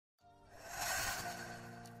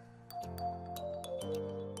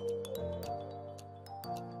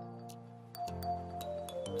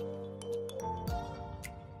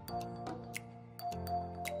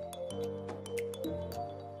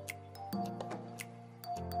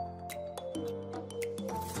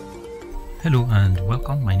Hello and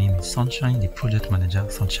welcome. My name is Sunshine, the project manager,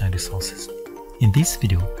 Sunshine Resources. In this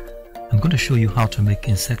video, I'm going to show you how to make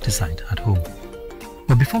insecticide at home.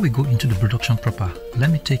 But before we go into the production proper, let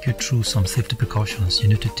me take you through some safety precautions you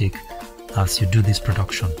need to take as you do this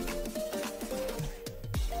production.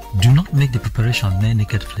 Do not make the preparation near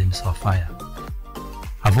naked flames or fire.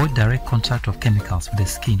 Avoid direct contact of chemicals with the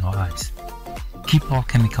skin or eyes. Keep all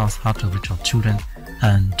chemicals out of reach of children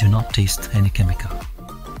and do not taste any chemical.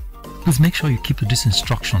 Please make sure you keep to these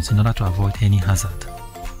instructions in order to avoid any hazard.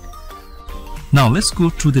 Now let's go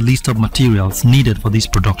through the list of materials needed for this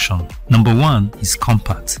production. Number 1 is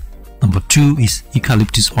compact. Number 2 is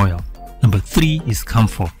eucalyptus oil. Number 3 is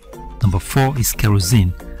camphor. Number 4 is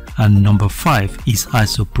kerosene. And number 5 is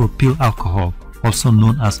isopropyl alcohol, also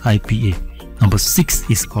known as IPA. Number 6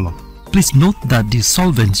 is color. Please note that the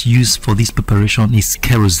solvent used for this preparation is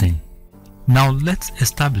kerosene. Now let's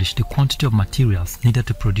establish the quantity of materials needed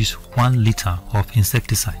to produce 1 liter of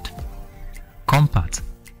insecticide. Compact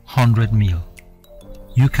 100 ml,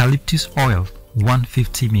 eucalyptus oil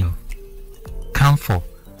 150 ml, camphor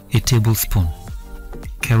a tablespoon,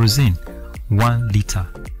 kerosene 1 liter,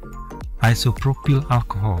 isopropyl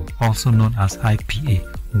alcohol also known as IPA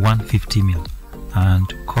 150 ml,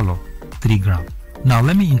 and color 3 grams. Now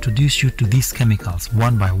let me introduce you to these chemicals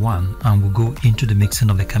one by one and we'll go into the mixing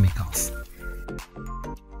of the chemicals.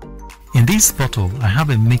 In this bottle, I have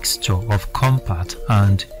a mixture of compact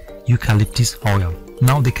and eucalyptus oil.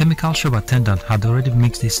 Now the chemical shop attendant had already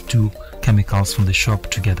mixed these two chemicals from the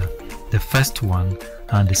shop together. The first one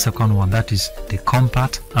and the second one, that is the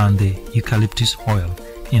compact and the eucalyptus oil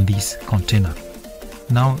in this container.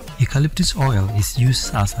 Now eucalyptus oil is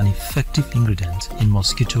used as an effective ingredient in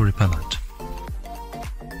mosquito repellent.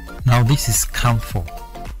 Now this is camphor.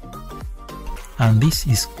 And this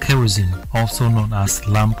is kerosene, also known as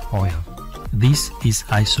lamp oil. This is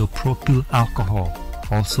isopropyl alcohol,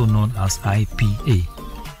 also known as IPA.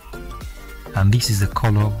 And this is the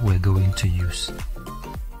color we're going to use.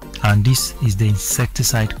 And this is the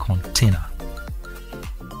insecticide container.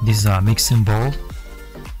 This is our mixing bowl.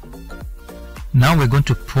 Now we're going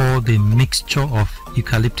to pour the mixture of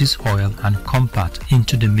eucalyptus oil and compact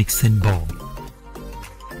into the mixing bowl.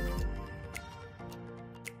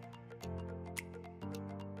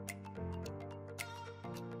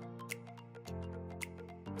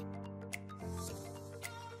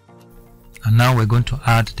 And now we're going to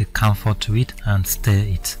add the camphor to it and stir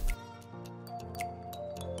it.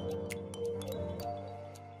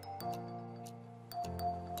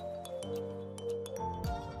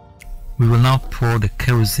 We will now pour the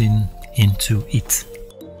kerosene into it.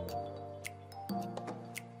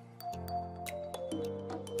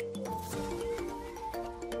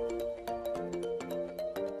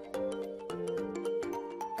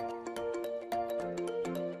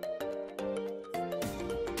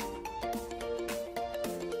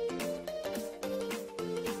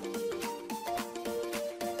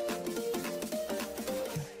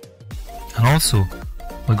 And also,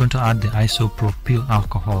 we're going to add the isopropyl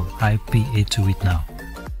alcohol, IPA, to it now.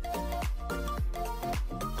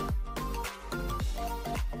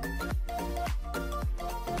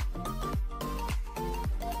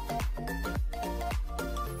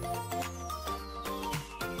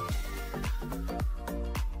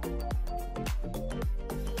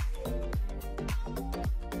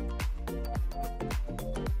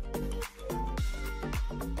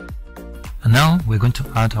 And now we're going to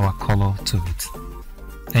add our color to it.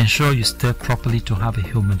 Ensure you stir properly to have a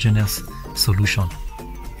homogeneous solution.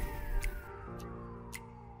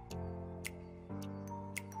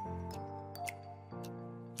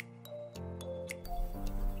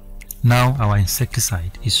 Now our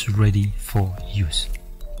insecticide is ready for use.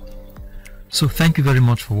 So thank you very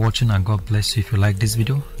much for watching and God bless you. If you like this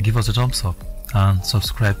video, give us a thumbs up and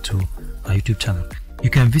subscribe to our YouTube channel. You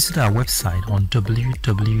can visit our website on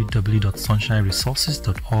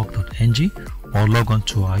www.sunshineresources.org.ng or log on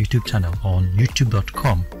to our YouTube channel on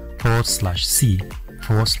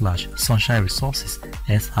youtube.com/c/Sunshine Resources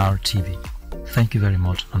SRTV. Thank you very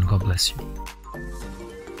much and God bless you.